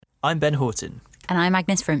I'm Ben Horton. And I'm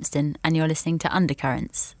Agnes Frimston, and you're listening to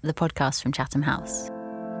Undercurrents, the podcast from Chatham House.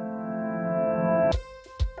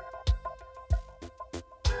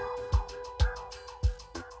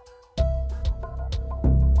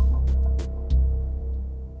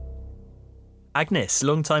 Agnes,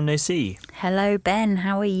 long time no see. Hello, Ben.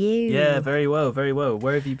 How are you? Yeah, very well, very well.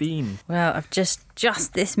 Where have you been? Well, I've just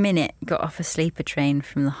this minute got off a sleeper train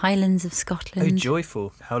from the Highlands of Scotland. Oh,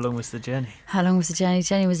 joyful. How long was the journey? How long was the journey? The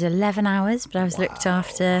journey was 11 hours, but I was looked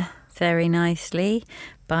after very nicely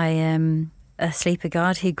by a sleeper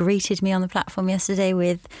guard who greeted me on the platform yesterday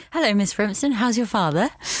with, "Hello, Miss Frimston, how's your father?"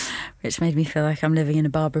 Which made me feel like I'm living in a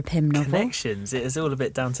Barbara Pym novel. Connections. It is all a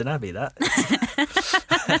bit Downton Abbey, that.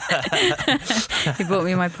 He brought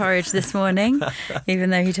me my porridge this morning, even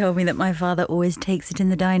though he told me that my father always takes it in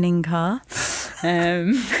the dining car.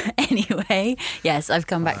 Anyway, yes, I've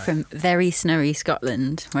come back from very snowy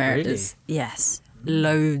Scotland, where it is,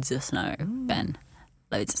 loads of snow, Ben.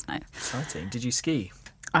 Loads of snow. Exciting. Did you ski?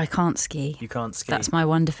 I can't ski. You can't ski. That's my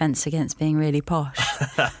one defence against being really posh.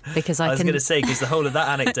 Because I was going to say, because the whole of that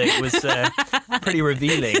anecdote was pretty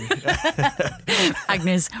revealing.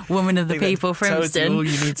 Agnes, woman of the people, Frimston. Tells you all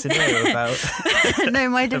you need to know about. No,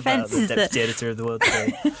 my defence is the deputy editor of the World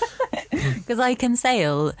Today. Because I can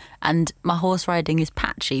sail and my horse riding is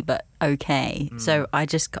patchy but okay. So I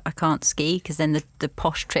can't ski because then the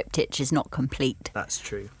posh triptych is not complete. That's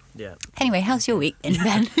true. Yeah. Anyway, how's your week been,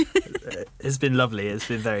 Ben? It's been lovely. It's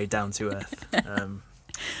been very down to earth.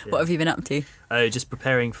 What have you been up to? Oh, just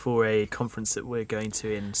preparing for a conference that we're going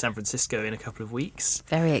to in San Francisco in a couple of weeks.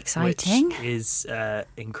 Very exciting. Which is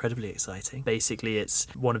incredibly exciting. Basically, it's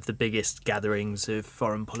one of the biggest gatherings of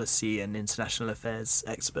foreign policy and international affairs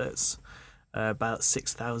experts. About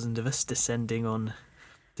 6,000 of us descending on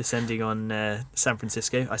San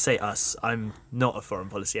Francisco. I say us. I'm not a foreign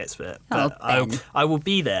policy expert, but I will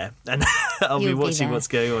be there and I'll be watching what's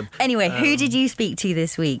going on. Anyway, who did you speak to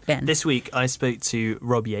this week, Ben? This week I spoke to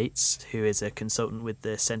Rob Yates, who is a consultant with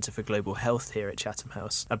the Centre for Global Health here at Chatham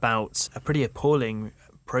House, about a pretty appalling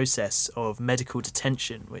process of medical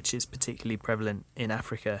detention, which is particularly prevalent in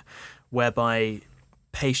Africa, whereby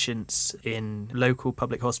patients in local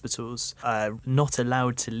public hospitals are not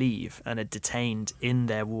allowed to leave and are detained in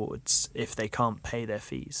their wards if they can't pay their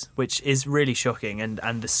fees, which is really shocking,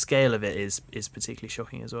 and the scale of it is particularly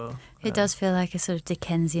shocking as well. It does feel like a sort of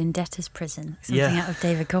Dickensian debtor's prison, something out of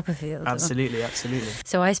David Copperfield. Absolutely.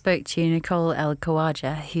 So I spoke to Nicole El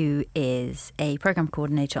Khawaja, who is a programme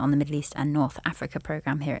coordinator on the Middle East and North Africa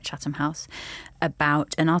programme here at Chatham House,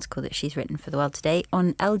 about an article that she's written for The World Today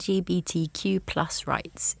on LGBTQ plus rights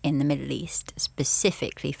in the Middle East,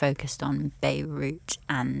 specifically focused on Beirut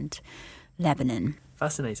and Lebanon.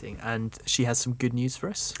 Fascinating. And she has some good news for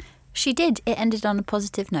us? She did. It ended on a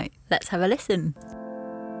positive note. Let's have a listen.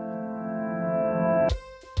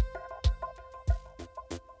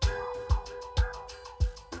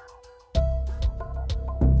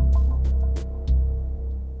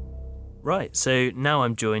 Right, so now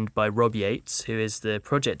I'm joined by Rob Yates, who is the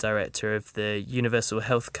project director of the Universal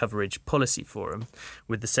Health Coverage Policy Forum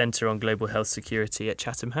with the Centre on Global Health Security at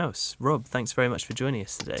Chatham House. Rob, thanks very much for joining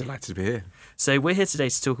us today. Delighted to be here. So we're here today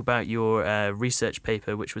to talk about your research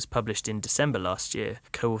paper, which was published in December last year,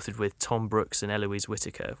 co-authored with Tom Brooks and Eloise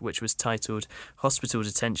Whitaker, which was titled Hospital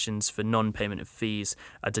Detentions for Non-Payment of Fees,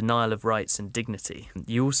 A Denial of Rights and Dignity.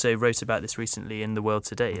 You also wrote about this recently in The World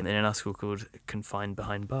Today in an article called Confined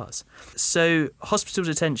Behind Bars. So, hospital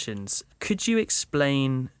detentions, could you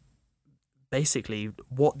explain basically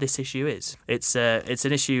what this issue is? It's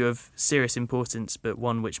an issue of serious importance, but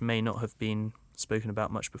one which may not have been spoken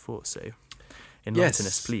about much before, so enlighten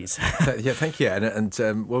us, please. Yeah, thank you. And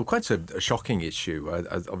well, quite a shocking issue.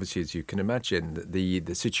 Obviously, as you can imagine,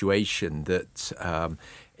 the situation that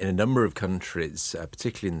in a number of countries,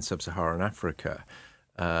 particularly in sub-Saharan Africa,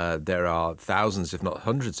 there are thousands, if not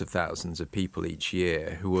hundreds of thousands of people each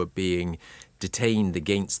year who are being detained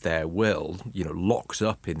against their will, locked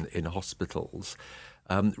up in hospitals,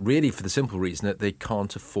 really for the simple reason that they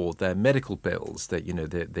can't afford their medical bills,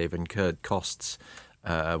 that, they've incurred costs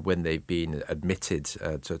when they've been admitted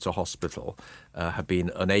to hospital, have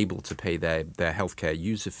been unable to pay their healthcare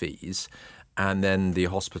user fees. And then the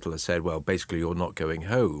hospital has said, well, basically, you're not going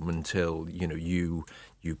home until, you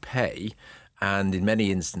pay. And in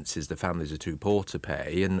many instances, the families are too poor to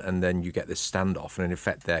pay, and then you get this standoff, and in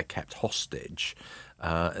effect, they're kept hostage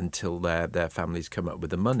until their families come up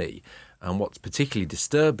with the money. And what's particularly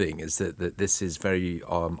disturbing is that this is very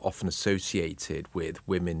often associated with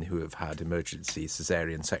women who have had emergency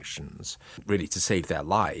caesarean sections, really to save their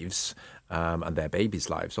lives and their babies'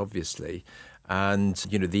 lives, obviously. And,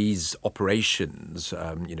 these operations,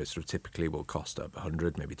 sort of typically will cost up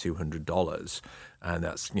 $100, maybe $200. And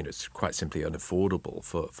that's, it's quite simply unaffordable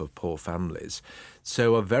for poor families.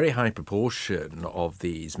 So a very high proportion of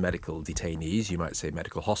these medical detainees, you might say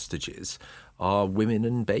medical hostages, are women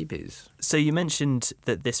and babies. So you mentioned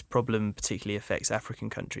that this problem particularly affects African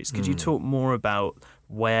countries. Could you talk more about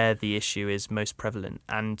where the issue is most prevalent?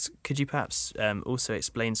 And could you perhaps also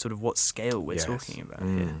explain sort of what scale we're talking about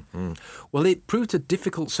here? Well, it proved a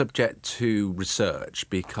difficult subject to research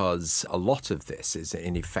because a lot of this is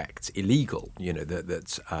in effect illegal,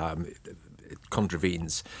 that it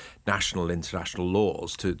contravenes national and international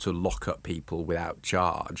laws to lock up people without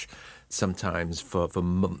charge, sometimes for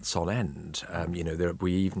months on end.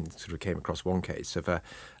 We even sort of came across one case of a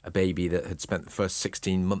baby that had spent the first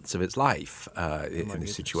 16 months of its life in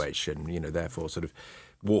this situation, therefore sort of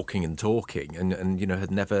walking and talking and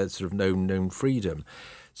had never sort of known freedom.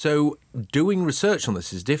 So doing research on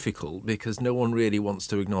this is difficult because no one really wants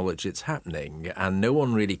to acknowledge it's happening and no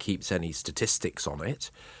one really keeps any statistics on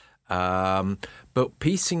it. But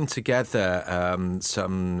piecing together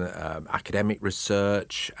some academic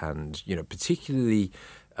research and, particularly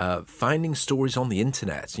finding stories on the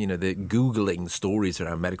internet, the Googling stories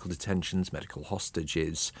around medical detentions, medical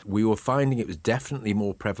hostages, we were finding it was definitely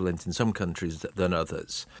more prevalent in some countries than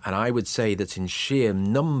others. And I would say that in sheer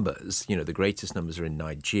numbers, the greatest numbers are in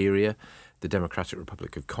Nigeria, the Democratic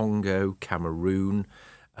Republic of Congo, Cameroon.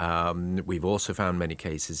 We've also found many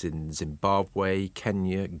cases in Zimbabwe,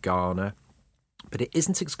 Kenya, Ghana. But it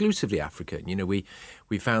isn't exclusively African.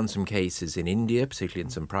 We found some cases in India, particularly in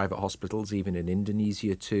some private hospitals, even in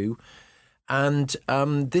Indonesia too. And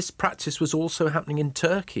this practice was also happening in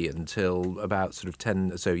Turkey until about sort of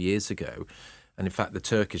 10 or so years ago. And in fact, the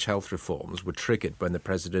Turkish health reforms were triggered when the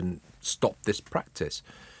president stopped this practice.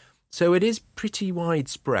 So it is pretty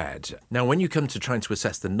widespread. Now, when you come to trying to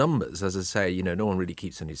assess the numbers, as I say, no one really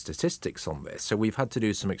keeps any statistics on this. So we've had to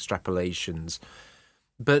do some extrapolations.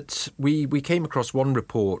 But we came across one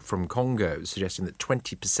report from Congo suggesting that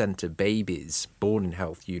 20% of babies born in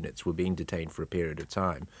health units were being detained for a period of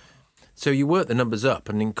time. So you work the numbers up,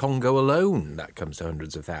 and in Congo alone, that comes to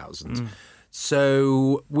hundreds of thousands.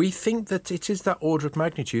 So we think that it is that order of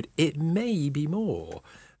magnitude. It may be more,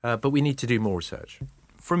 but we need to do more research.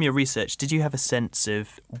 From your research, did you have a sense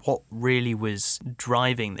of what really was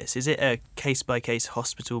driving this? Is it a case-by-case,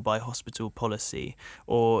 hospital-by-hospital policy,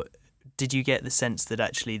 or did you get the sense that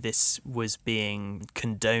actually this was being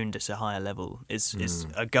condoned at a higher level?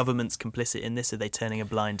 Are governments complicit in this? Are they turning a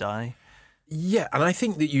blind eye? Yeah, and I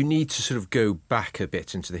think that you need to sort of go back a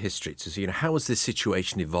bit into the history to see, how has this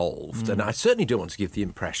situation evolved? And I certainly don't want to give the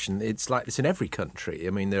impression it's like this in every country. I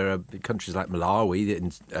mean, there are countries like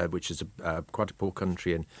Malawi, which is quite a poor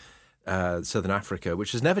country in Southern Africa,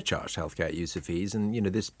 which has never charged healthcare user fees, and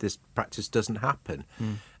this practice doesn't happen.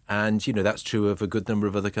 And that's true of a good number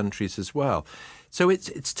of other countries as well. So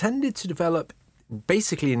it's tended to develop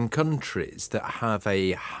basically in countries that have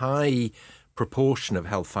a high proportion of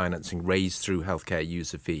health financing raised through healthcare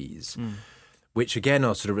user fees, which again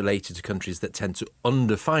are sort of related to countries that tend to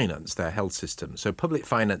underfinance their health system. So public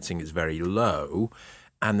financing is very low,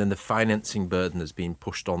 and then the financing burden has been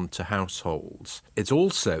pushed on to households. It's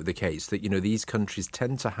also the case that, these countries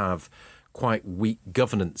tend to have quite weak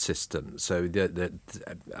governance systems. So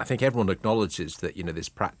I think everyone acknowledges that, this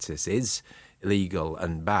practice is illegal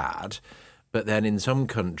and bad. But then in some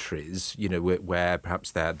countries, where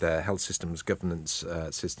perhaps their health systems, governance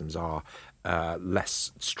systems are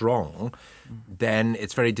less strong, then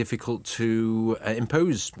it's very difficult to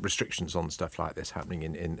impose restrictions on stuff like this happening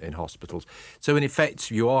in hospitals. So in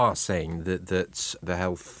effect, you are saying that the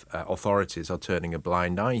health authorities are turning a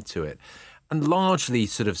blind eye to it and largely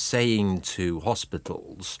sort of saying to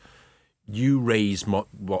hospitals, you raise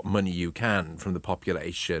what money you can from the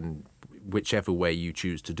population, whichever way you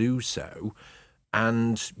choose to do so,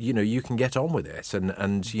 and you can get on with it, and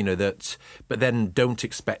that, but then don't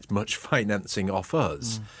expect much financing off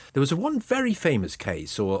us. There was one very famous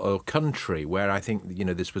case or country where I think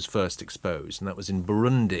this was first exposed, and that was in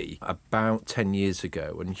Burundi about 10 years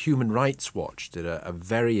ago, and Human Rights Watch did a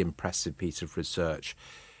very impressive piece of research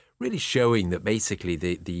really showing that basically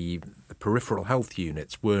the peripheral health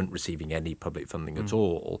units weren't receiving any public funding at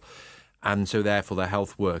all. And so therefore the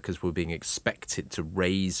health workers were being expected to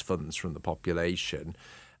raise funds from the population.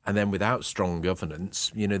 And then without strong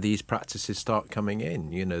governance, these practices start coming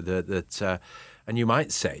in, and you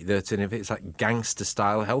might say that, and if it's like gangster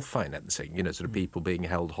style health financing, sort of people being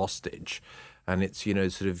held hostage, and it's, you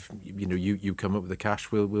come up with the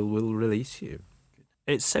cash, we'll release you.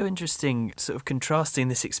 It's so interesting, sort of contrasting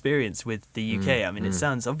this experience with the UK. I mean, it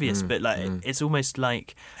sounds obvious, but it's almost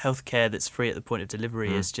like healthcare that's free at the point of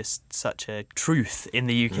delivery is just such a truth in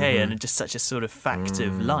the UK and just such a sort of fact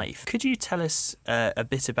of life. Could you tell us a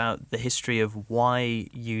bit about the history of why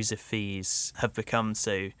user fees have become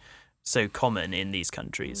so common in these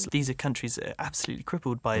countries? These are countries that are absolutely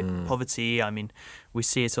crippled by poverty. I mean, we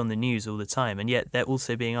see it on the news all the time, and yet they're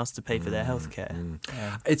also being asked to pay for their healthcare.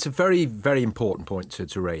 It's a very, very important point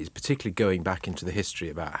to raise, particularly going back into the history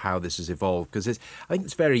about how this has evolved, because I think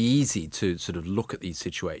it's very easy to sort of look at these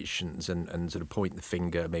situations and sort of point the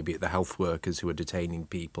finger maybe at the health workers who are detaining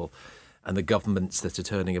people and the governments that are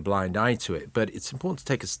turning a blind eye to it. But it's important to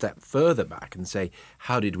take a step further back and say,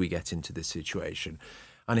 how did we get into this situation?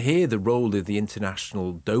 And here the role of the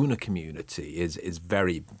international donor community is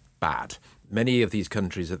very bad. Many of these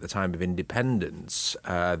countries at the time of independence,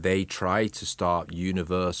 they tried to start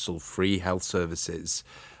universal free health services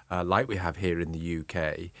like we have here in the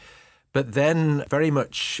UK. But then very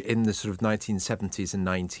much in the sort of 1970s and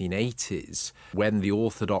 1980s, when the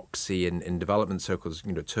orthodoxy in development circles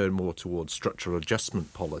turned more towards structural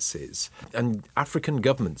adjustment policies, and African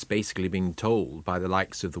governments basically being told by the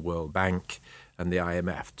likes of the World Bank and the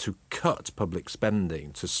IMF to cut public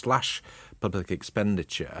spending, to slash public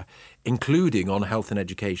expenditure, including on health and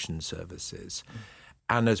education services.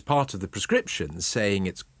 And as part of the prescriptions, saying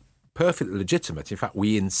it's perfectly legitimate. In fact,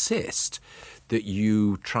 we insist that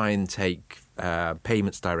you try and take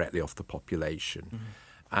payments directly off the population.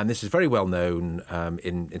 And this is very well known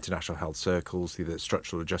in international health circles, the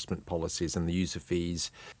structural adjustment policies and the user fees.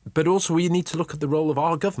 But also we need to look at the role of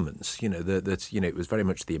our governments. It was very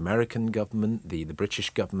much the American government, the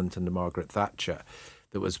British government under Margaret Thatcher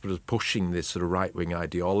that was pushing this sort of right-wing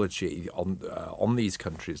ideology on these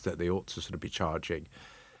countries that they ought to sort of be charging.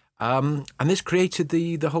 And this created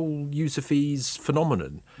the whole user fees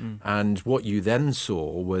phenomenon. And what you then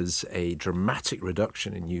saw was a dramatic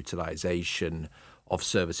reduction in utilisation of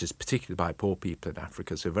services, particularly by poor people in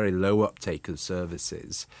Africa, so very low uptake of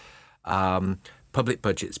services, public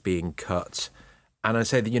budgets being cut. And I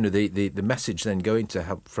say that, the message then going to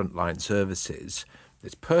help frontline services,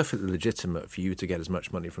 it's perfectly legitimate for you to get as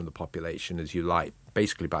much money from the population as you like,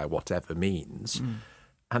 basically by whatever means.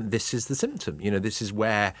 And this is the symptom. This is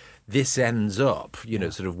where this ends up,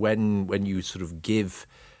 sort of when you sort of give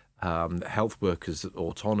health workers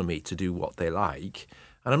autonomy to do what they like.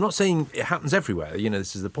 And I'm not saying it happens everywhere,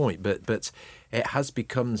 this is the point, but it has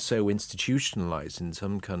become so institutionalized in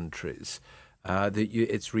some countries that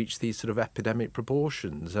it's reached these sort of epidemic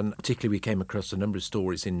proportions. And particularly we came across a number of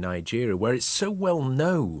stories in Nigeria where it's so well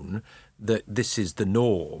known that this is the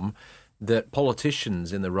norm that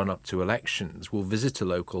politicians in the run-up to elections will visit a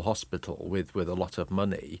local hospital with a lot of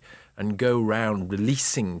money and go round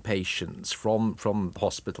releasing patients from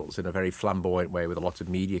hospitals in a very flamboyant way with a lot of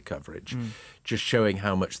media coverage, just showing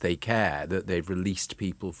how much they care that they've released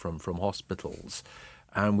people from hospitals.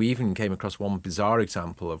 And we even came across one bizarre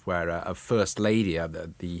example of where a first lady,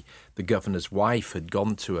 the governor's wife, had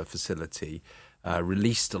gone to a facility,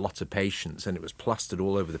 released a lot of patients, and it was plastered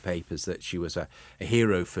all over the papers that she was a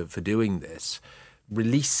hero for doing this,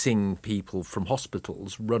 releasing people from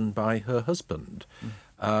hospitals run by her husband,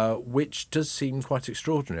 which does seem quite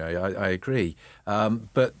extraordinary, I agree.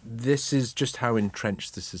 But this is just how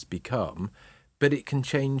entrenched this has become. But it can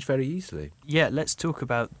change very easily. Yeah, let's talk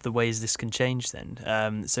about the ways this can change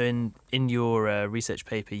then. So in your research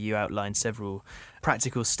paper, you outlined several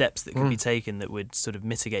practical steps that could be taken that would sort of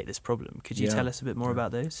mitigate this problem. Could you tell us a bit more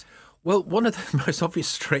about those? Well, one of the most obvious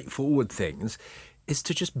straightforward things is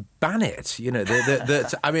to just ban it.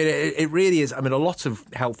 I mean, it really is. I mean, a lot of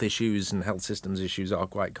health issues and health systems issues are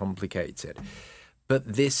quite complicated.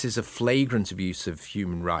 But this is a flagrant abuse of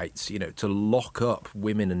human rights, to lock up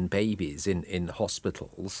women and babies in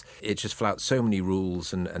hospitals. It just flouts so many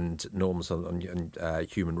rules and norms on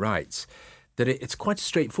human rights that it's quite a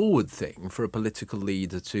straightforward thing for a political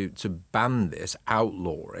leader to ban this,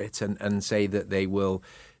 outlaw it, and say that they will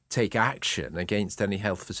take action against any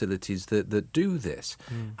health facilities that do this.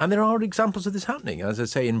 And there are examples of this happening. As I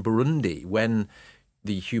say, in Burundi, when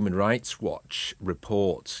the Human Rights Watch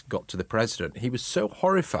report got to the president, he was so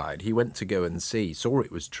horrified he went to go and saw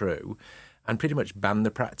it was true, and pretty much banned the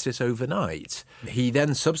practice overnight. He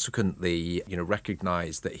then subsequently,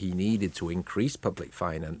 recognised that he needed to increase public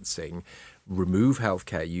financing, remove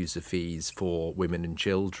healthcare user fees for women and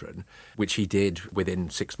children, which he did within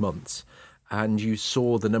 6 months. And you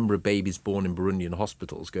saw the number of babies born in Burundian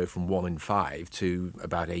hospitals go from 1 in 5 to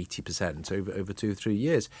about 80% over 2 or 3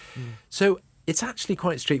 years. So It's actually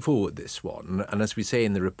quite straightforward, this one. And as we say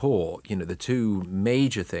in the report, the two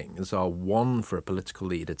major things are, one, for a political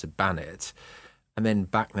leader to ban it, and then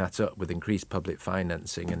back that up with increased public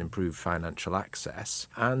financing and improved financial access.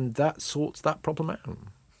 And that sorts that problem out.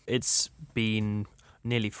 It's been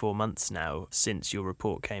nearly 4 months now since your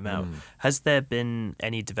report came out. Has there been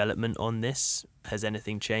any development on this? Has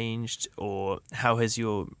anything changed? Or how has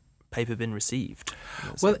your paper been received?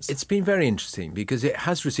 Well, it's been very interesting because it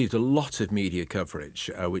has received a lot of media coverage,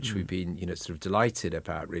 which we've been, sort of delighted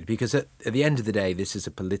about, really, because at the end of the day, this is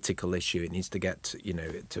a political issue. It needs to get,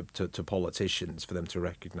 to politicians for them to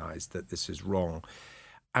recognise that this is wrong.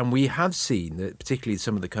 And we have seen that, particularly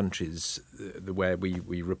some of the countries where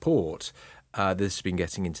we report, this has been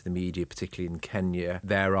getting into the media, particularly in Kenya.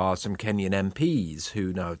 There are some Kenyan MPs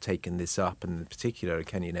who now have taken this up, and in particular a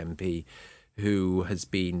Kenyan MP who has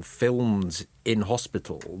been filmed in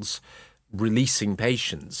hospitals releasing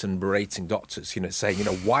patients and berating doctors, saying,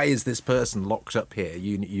 why is this person locked up here?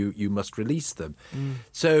 You must release them.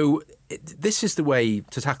 So this is the way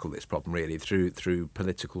to tackle this problem, really, through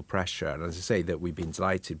political pressure. And as I say, that we've been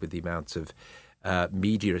delighted with the amount of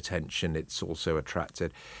media attention it's also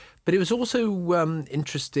attracted. But it was also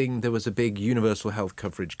interesting. There was a big universal health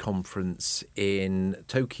coverage conference in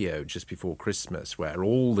Tokyo just before Christmas, where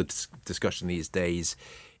all the discussion these days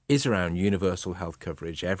is around universal health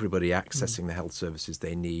coverage, everybody accessing the health services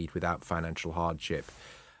they need without financial hardship.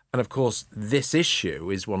 And of course, this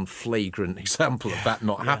issue is one flagrant example of that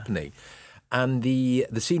not happening. And the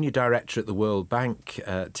senior director at the World Bank,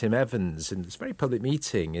 Tim Evans, in this very public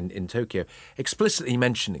meeting in Tokyo, explicitly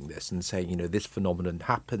mentioning this and saying, this phenomenon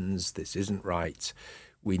happens, this isn't right,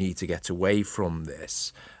 we need to get away from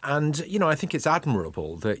this. And, I think it's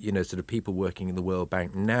admirable that, sort of people working in the World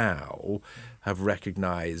Bank now have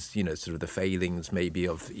recognised, sort of the failings maybe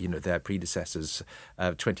of, their predecessors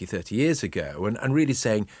 20, 30 years ago and really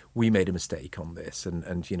saying, we made a mistake on this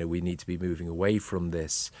and we need to be moving away from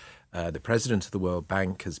this. The president of the World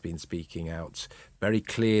Bank has been speaking out very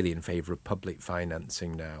clearly in favour of public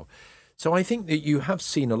financing now. So I think that you have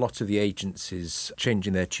seen a lot of the agencies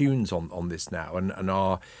changing their tunes on this now and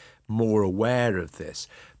are more aware of this.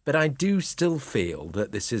 But I do still feel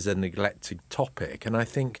that this is a neglected topic, and I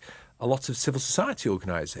think a lot of civil society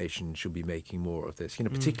organisations should be making more of this,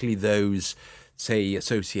 particularly those, say,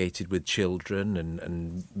 associated with children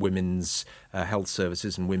and women's health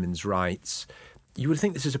services and women's rights. You would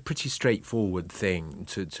think this is a pretty straightforward thing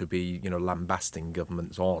to be, lambasting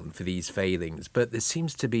governments on for these failings. But there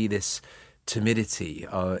seems to be this timidity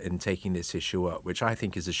in taking this issue up, which I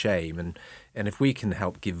think is a shame. And if we can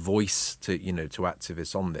help give voice to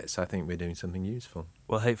activists on this, I think we're doing something useful.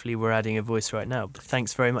 Well, hopefully we're adding a voice right now. But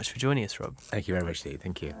thanks very much for joining us, Rob. Thank you very much, Steve.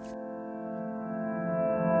 Thank you.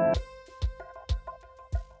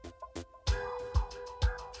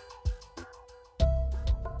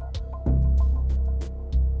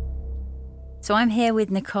 So I'm here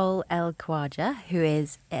with Nicole El Khawaja, who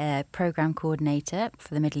is a programme coordinator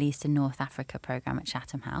for the Middle East and North Africa programme at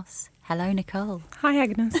Chatham House. Hello, Nicole. Hi,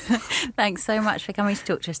 Agnes. Thanks so much for coming to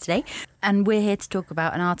talk to us today. And we're here to talk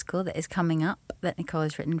about an article that is coming up that Nicole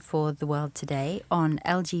has written for The World Today on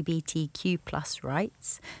LGBTQ plus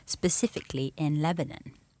rights, specifically in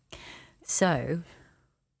Lebanon. So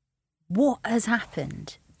what has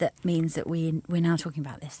happened that means that we're now talking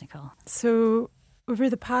about this, Nicole? So over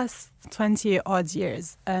the past 20-odd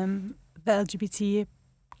years, the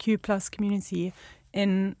LGBTQ plus community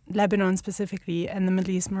in Lebanon specifically and the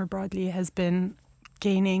Middle East more broadly has been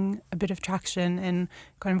gaining a bit of traction and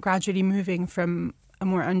kind of gradually moving from a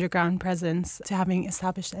more underground presence to having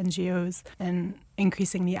established NGOs and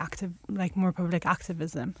increasingly active, like more public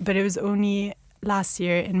activism. But it was only last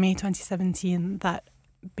year in May 2017 that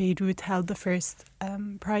Beirut held the first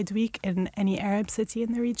Pride Week in any Arab city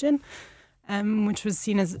in the region, which was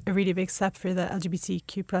seen as a really big step for the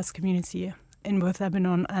LGBTQ plus community in both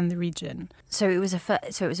Lebanon and the region. So it was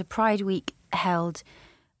a Pride Week held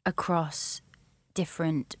across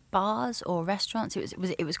different bars or restaurants.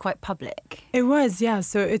 It was quite public. It was, yeah.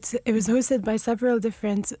 So it was hosted by several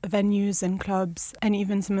different venues and clubs, and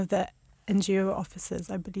even some of the NGO offices,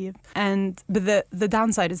 I believe. But the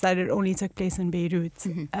downside is that it only took place in Beirut,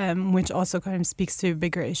 which also kind of speaks to a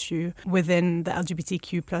bigger issue within the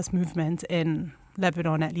LGBTQ plus movement in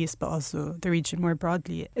Lebanon at least, but also the region more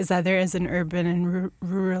broadly, is that there is an urban and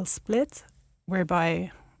rural split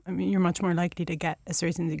whereby, you're much more likely to get a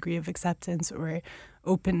certain degree of acceptance or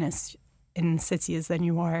openness in cities than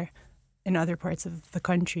you are in other parts of the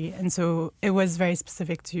country. And so it was very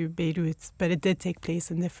specific to Beirut, but it did take place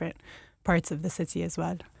in different parts of the city as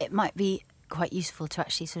well. It might be quite useful to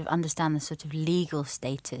actually sort of understand the sort of legal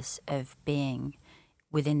status of being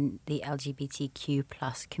within the LGBTQ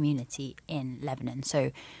plus community in Lebanon.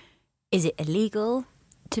 So is it illegal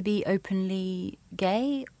to be openly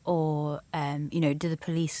gay, or, do the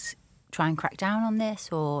police try and crack down on this,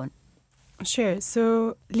 or? Sure.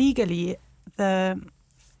 So legally, the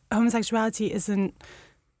homosexuality isn't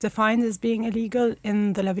defined as being illegal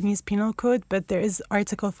in the Lebanese Penal Code, but there is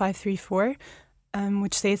Article 534,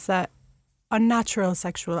 which states that unnatural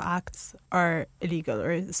sexual acts are illegal,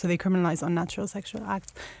 or so they criminalise unnatural sexual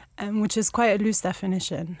acts, which is quite a loose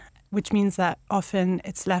definition, which means that often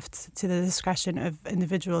it's left to the discretion of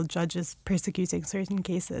individual judges prosecuting certain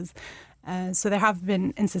cases. So there have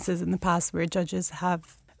been instances in the past where judges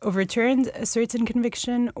have overturned a certain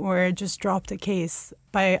conviction or just dropped a case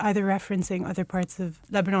by either referencing other parts of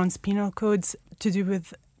Lebanon's penal codes to do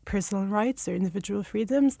with personal rights or individual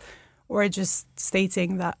freedoms, or just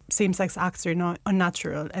stating that same-sex acts are not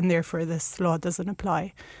unnatural and therefore this law doesn't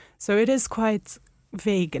apply. So it is quite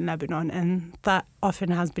vague in Lebanon, and that often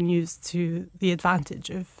has been used to the advantage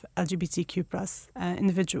of LGBTQ plus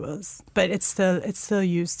individuals. But it's still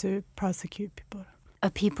used to prosecute people. Are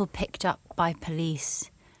people picked up by police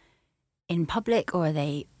in public, or are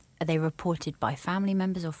they reported by family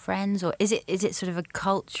members or friends, or is it sort of a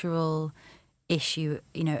cultural issue,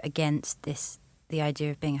 against the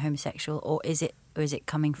idea of being homosexual, or is it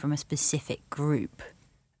coming from a specific group?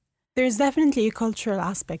 There's definitely a cultural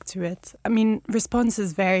aspect to it. I mean,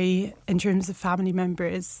 responses vary in terms of family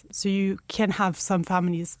members. So you can have some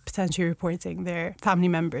families potentially reporting their family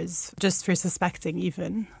members just for suspecting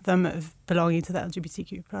even them of belonging to the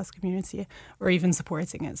LGBTQ plus community, or even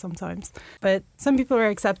supporting it sometimes. But some people are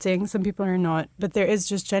accepting, some people are not. But there is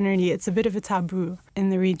just generally, it's a bit of a taboo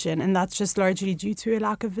in the region, and that's just largely due to a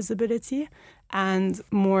lack of visibility and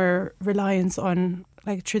more reliance on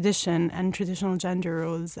tradition and traditional gender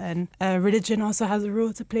roles, and religion also has a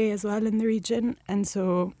role to play as well in the region, and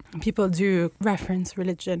so people do reference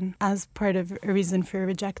religion as part of a reason for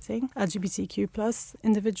rejecting LGBTQ plus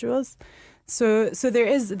individuals. So there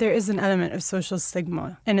is an element of social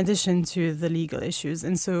stigma in addition to the legal issues,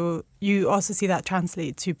 and so you also see that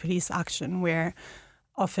translate to police action, where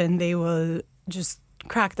often they will just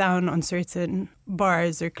crack down on certain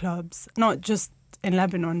bars or clubs, not just in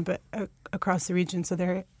Lebanon, but across the region. So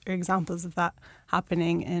there are examples of that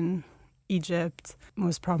happening in Egypt,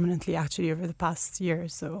 most prominently actually over the past year or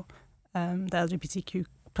so. The LGBTQ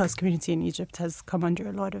plus community in Egypt has come under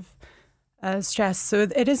a lot of stress. So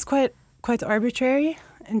it is quite arbitrary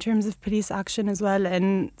in terms of police action as well.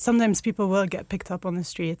 And sometimes people will get picked up on the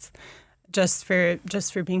streets just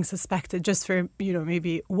for being suspected, just for,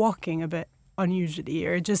 maybe walking a bit unusually,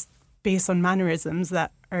 or just based on mannerisms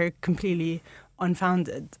that are completely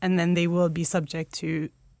unfounded, and then they will be subject to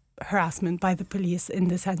harassment by the police in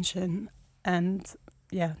detention and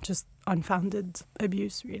just unfounded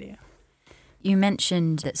abuse, really. You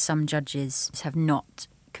mentioned that some judges have not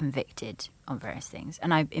convicted on various things,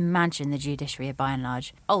 and I imagine the judiciary are by and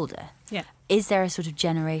large older. Yeah. Is there a sort of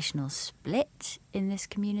generational split in this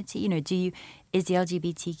community? Is the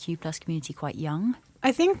LGBTQ plus community quite young?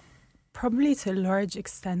 I think probably to a large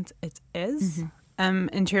extent it is. Mm-hmm.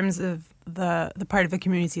 In terms of the part of the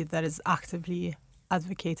community that is actively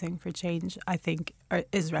advocating for change, I think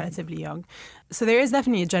is relatively young. So there is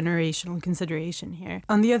definitely a generational consideration here.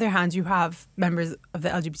 On the other hand, you have members of the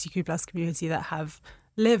LGBTQ plus community that have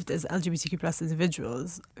lived as LGBTQ plus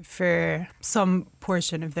individuals for some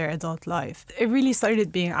portion of their adult life. It really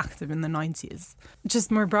started being active in the 90s.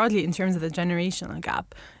 Just more broadly, in terms of the generational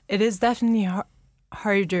gap, it is definitely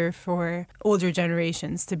harder for older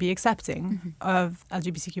generations to be accepting of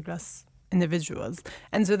LGBTQ plus individuals.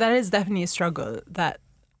 And so that is definitely a struggle that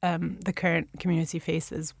the current community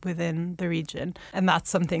faces within the region. And that's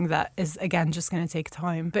something that is, again, just going to take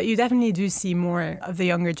time. But you definitely do see more of the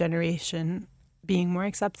younger generation being more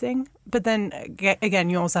accepting. But then, again,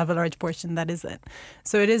 you also have a large portion that isn't.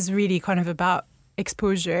 So it is really kind of about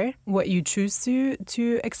exposure, what you choose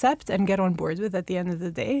to accept and get on board with at the end of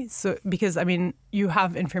the day. So because, you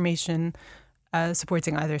have information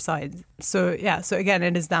supporting either side. So again,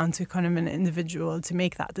 it is down to kind of an individual to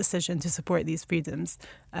make that decision to support these freedoms,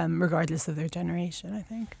 regardless of their generation, I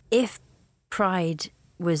think. If Pride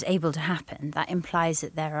was able to happen, that implies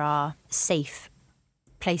that there are safe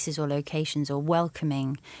places or locations or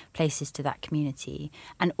welcoming places to that community,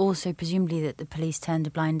 and also presumably that the police turned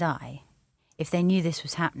a blind eye. If they knew this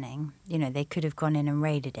was happening, they could have gone in and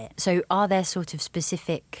raided it. So are there sort of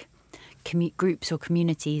specific groups or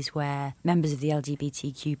communities where members of the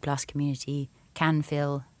LGBTQ plus community can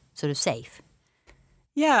feel sort of safe?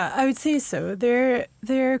 Yeah, I would say so. There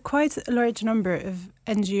are quite a large number of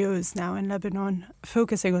NGOs now in Lebanon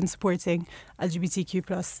focusing on supporting LGBTQ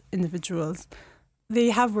plus individuals. They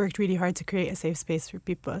have worked really hard to create a safe space for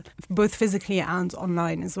people, both physically and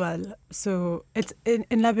online as well. So it's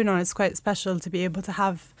in Lebanon, it's quite special to be able to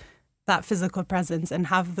have that physical presence and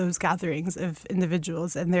have those gatherings of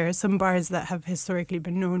individuals. And there are some bars that have historically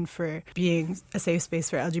been known for being a safe space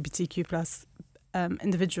for LGBTQ plus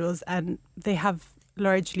individuals, and they have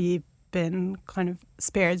largely been kind of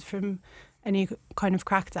spared from any kind of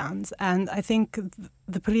crackdowns. And I think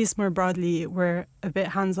the police more broadly were a bit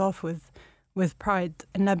hands-off with Pride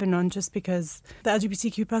in Lebanon, just because the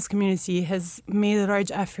LGBTQ plus community has made a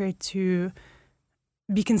large effort to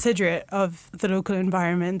be considerate of the local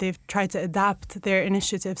environment. They've tried to adapt their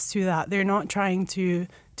initiatives to that. They're not trying to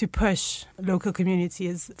push local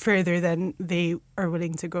communities further than they are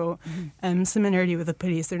willing to go. Similarly with the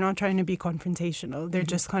police, they're not trying to be confrontational. They're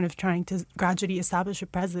just kind of trying to gradually establish a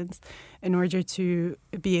presence in order to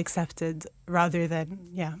be accepted rather than,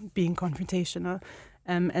 being confrontational.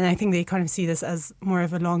 And I think they kind of see this as more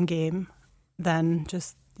of a long game than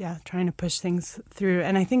just trying to push things through.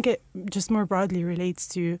 And I think it just more broadly relates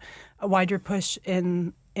to a wider push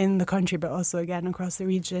in the country, but also, again, across the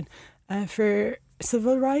region for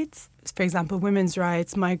civil rights. For example, women's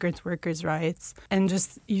rights, migrant workers' rights. And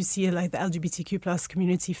just you see like the LGBTQ plus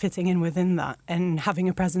community fitting in within that and having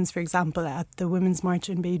a presence, for example, at the Women's March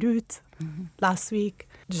in Beirut last week.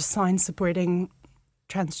 Just signs supporting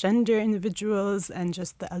transgender individuals and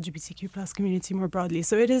just the LGBTQ plus community more broadly.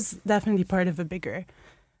 So it is definitely part of a bigger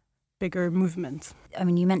movement. I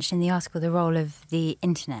mean, you mentioned in the article the role of the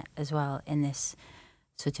internet as well in this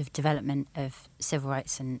sort of development of civil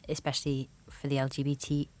rights, and especially for the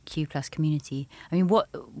LGBTQ plus community. I mean,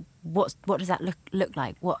 what does that look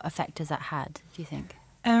like? What effect has that had, do you think?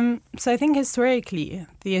 So I think historically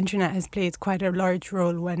the internet has played quite a large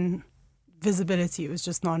role when visibility was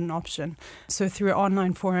just not an option. So through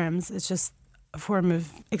online forums, it's just a form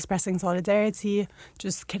of expressing solidarity,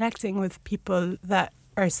 just connecting with people that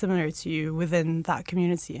are similar to you within that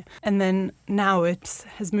community. And then now it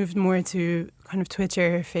has moved more to kind of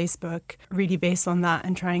Twitter, Facebook, really based on that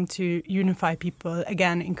and trying to unify people,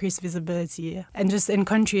 again, increase visibility. And just in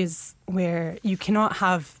countries where you cannot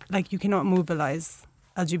mobilize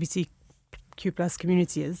LGBTQ plus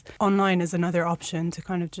communities, online is another option to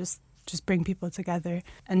kind of just bring people together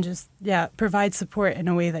and just, provide support in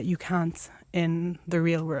a way that you can't in the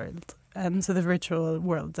real world. So the virtual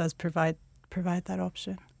world does provide that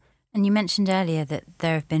option. And you mentioned earlier that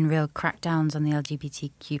there have been real crackdowns on the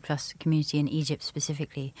LGBTQ plus community in Egypt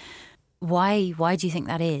specifically. Why do you think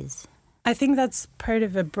that is? I think that's part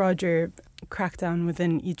of a broader crackdown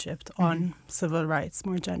within Egypt on civil rights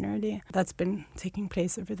more generally. That's been taking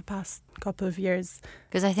place over the past couple of years.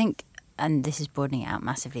 Because I think, and this is broadening it out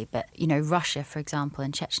massively, but, Russia, for example,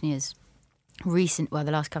 and Chechny's the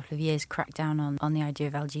last couple of years, crackdown on the idea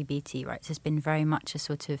of LGBT rights has been very much a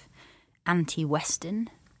sort of anti-Western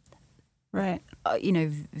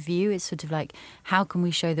view. Is sort of like, how can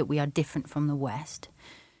we show that we are different from the West?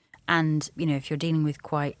 And, if you're dealing with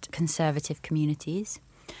quite conservative communities,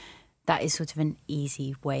 that is sort of an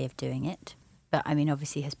easy way of doing it. But, I mean,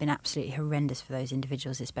 obviously has been absolutely horrendous for those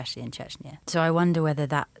individuals, especially in Chechnya. So I wonder whether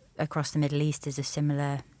that across the Middle East is a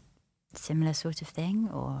similar sort of thing,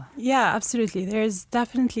 or? Yeah, absolutely. There's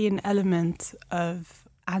definitely an element of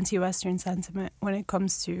anti-Western sentiment when it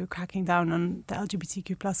comes to cracking down on the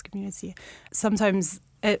LGBTQ plus community. Sometimes,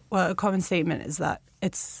 a common statement is that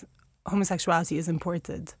homosexuality is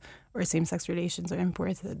imported, or same-sex relations are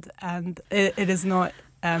imported, and it is not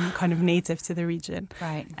kind of native to the region.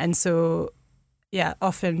 Right. And so,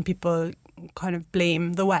 often people kind of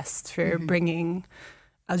blame the West for bringing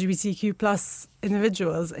LGBTQ plus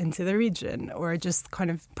individuals into the region, or just kind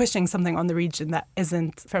of pushing something on the region that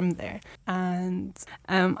isn't from there. And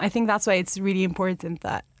I think that's why it's really important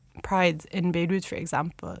that Pride in Beirut, for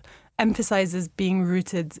example, emphasizes being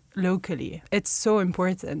rooted locally. It's so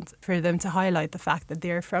important for them to highlight the fact that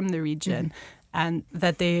they are from the region and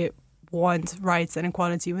that they want rights and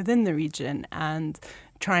equality within the region, and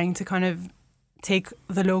trying to kind of take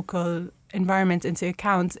the local environment into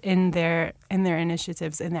account in their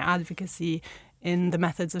initiatives, in their advocacy, in the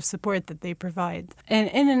methods of support that they provide, and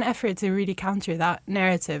in an effort to really counter that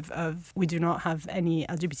narrative of we do not have any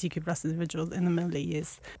LGBTQ plus individuals in the Middle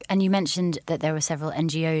East. And you mentioned that there were several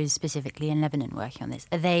NGOs specifically in Lebanon working on this.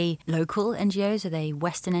 Are they local NGOs? Are they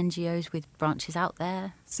Western NGOs with branches out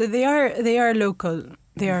there? So they are local.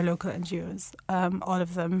 They are local NGOs. All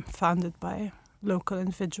of them founded by local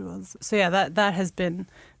individuals. So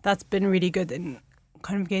that's been really good in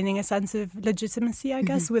kind of gaining a sense of legitimacy, I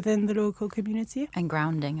guess, within the local community. And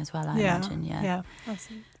grounding as well, I imagine, Yeah,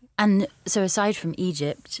 absolutely. And so aside from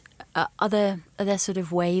Egypt, are there sort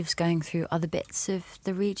of waves going through other bits of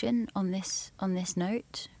the region on this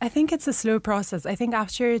note? I think it's a slow process. I think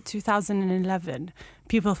after 2011,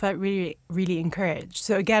 people felt really, really encouraged.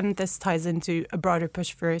 So again, this ties into a broader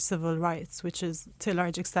push for civil rights, which is to a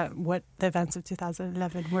large extent what the events of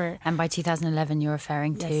 2011 were. And by 2011, you're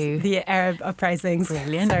referring to the Arab uprisings.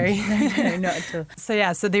 Brilliant. Sorry, no, not at all.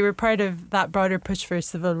 So they were part of that broader push for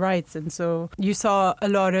civil rights, and so you saw a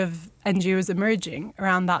lot of NGOs emerging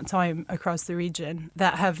around that time across the region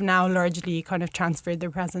that have now largely kind of transferred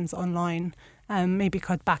their presence online, maybe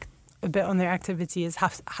cut back a bit on their activities,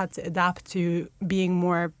 have had to adapt to being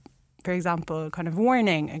more, for example, kind of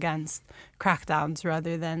warning against crackdowns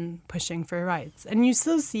rather than pushing for rights. And you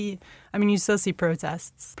still see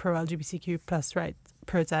protests, pro-LGBTQ plus rights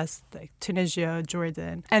protests, like Tunisia,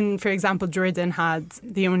 Jordan. And for example, Jordan had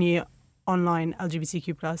the only online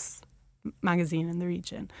LGBTQ plus magazine in the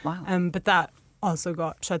region. Wow. But that also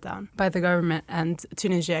got shut down by the government. And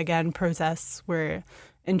Tunisia, again, protests were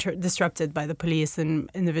disrupted by the police and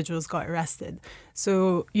individuals got arrested.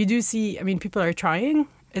 So you do see, people are trying.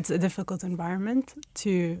 It's a difficult environment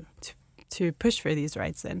to push for these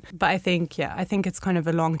rights in. But I think it's kind of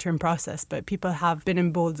a long-term process. But people have been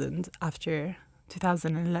emboldened after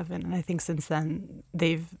 2011, and I think since then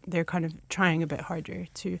they're kind of trying a bit harder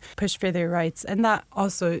to push for their rights. And that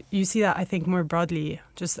also, you see that I think more broadly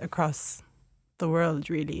just across the world,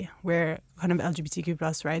 really, where kind of LGBTQ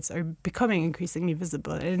plus rights are becoming increasingly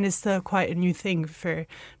visible. And it's still quite a new thing for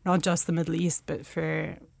not just the Middle East, but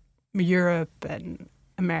for Europe and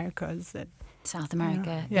Americas and South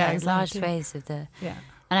America. Exactly. Large swathes of the... Yeah.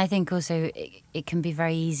 And I think also it can be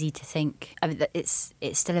very easy to think... it's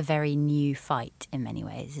still a very new fight in many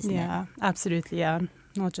ways, isn't it? Yeah, absolutely, yeah.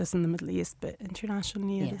 Not just in the Middle East, but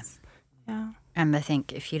internationally it is. Yeah. And I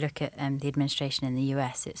think if you look at the administration in the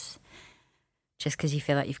US, it's just because you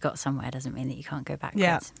feel like you've got somewhere doesn't mean that you can't go backwards.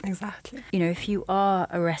 Yeah, exactly. If you are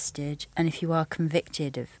arrested and if you are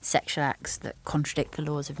convicted of sexual acts that contradict the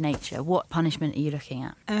laws of nature, what punishment are you looking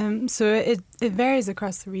at? So it varies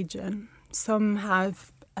across the region. Some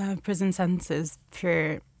have prison sentences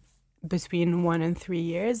for between 1 and 3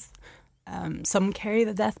 years. Some carry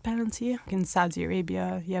the death penalty in Saudi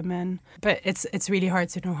Arabia, Yemen, but it's really hard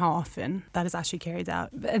to know how often that is actually carried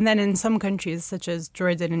out. And then in some countries, such as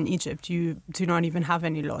Jordan and Egypt, you do not even have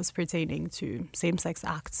any laws pertaining to same-sex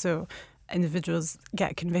acts. So individuals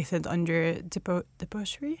get convicted under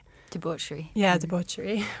debauchery. Yeah,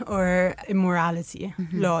 debauchery or immorality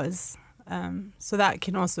laws. So that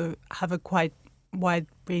can also have a quite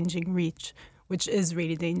wide-ranging reach, which is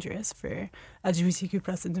really dangerous for LGBTQ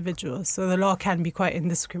plus individuals. So the law can be quite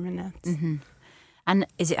indiscriminate. Mm-hmm. And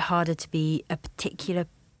is it harder to be a particular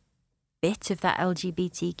bit of that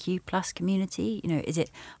LGBTQ plus community? Is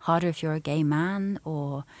it harder if you're a gay man,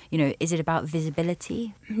 or, is it about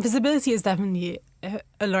visibility? Visibility is definitely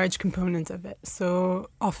a large component of it. So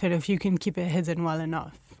often if you can keep it hidden well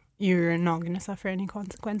enough, you're not going to suffer any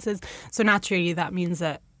consequences. So naturally that means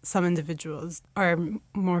that some individuals are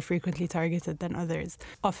more frequently targeted than others.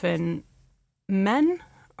 Often men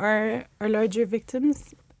are larger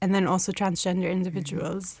victims, and then also transgender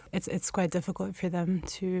individuals. It's quite difficult for them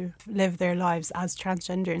to live their lives as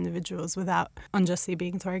transgender individuals without unjustly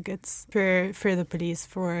being targets for the police,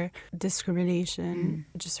 for discrimination,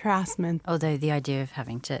 just harassment. Although the idea of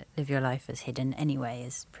having to live your life as hidden anyway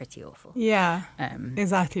is pretty awful. Yeah,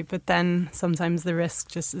 exactly. But then sometimes the risk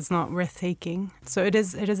just is not worth taking. So it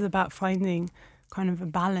is about finding kind of a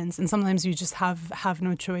balance. And sometimes you just have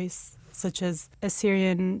no choice, such as a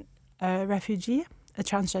Syrian refugee, a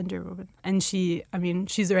transgender woman, and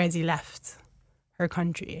she's already left her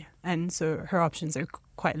country, and so her options are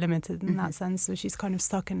quite limited in that sense. So she's kind of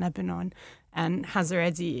stuck in Lebanon and has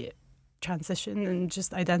already transitioned and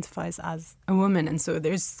just identifies as a woman, and so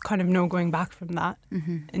there's kind of no going back from that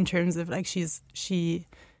in terms of like she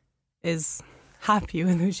is happy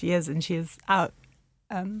with who she is and she is out,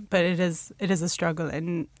 but it is a struggle,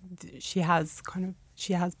 and she has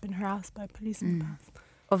been harassed by police in the past.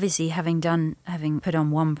 Obviously, having put on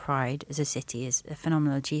one Pride as a city is a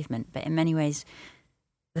phenomenal achievement. But in many ways,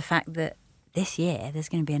 the fact that this year there's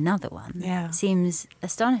going to be another one seems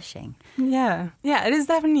astonishing. Yeah, it is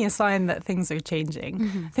definitely a sign that things are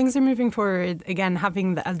changing. Things are moving forward. Again,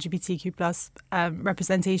 having the LGBTQ plus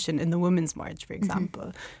representation in the Women's March, for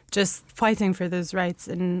example, just fighting for those rights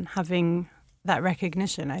and having that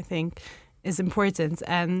recognition, I think, is important.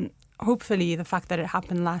 And hopefully the fact that it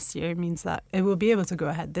happened last year means that it will be able to go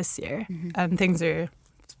ahead this year. And things are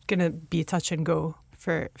going to be touch and go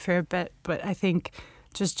for a bit. But I think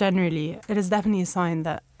just generally, it is definitely a sign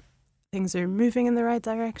that things are moving in the right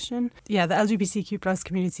direction. Yeah, the LGBTQ plus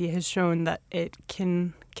community has shown that it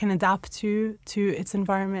can adapt to its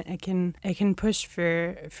environment. It can push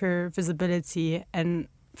for visibility and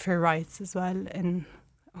for rights as well. And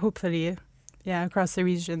hopefully, across the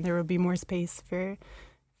region, there will be more space for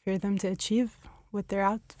them to achieve what they're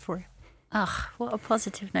out for. What a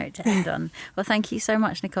positive note to end on. Well, thank you so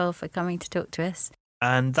much, Nicole, for coming to talk to us.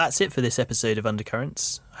 And that's it for this episode of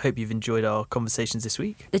Undercurrents. I hope you've enjoyed our conversations this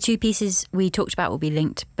week. The 2 pieces we talked about will be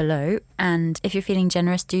linked below. And if you're feeling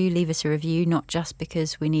generous, do leave us a review, not just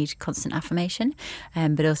because we need constant affirmation,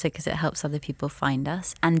 but also because it helps other people find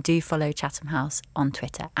us. And do follow Chatham House on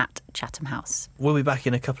Twitter @Chatham House. We'll be back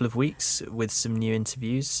in a couple of weeks with some new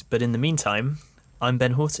interviews. But in the meantime, I'm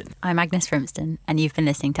Ben Horton. I'm Agnes Frimston, and you've been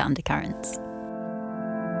listening to Undercurrents.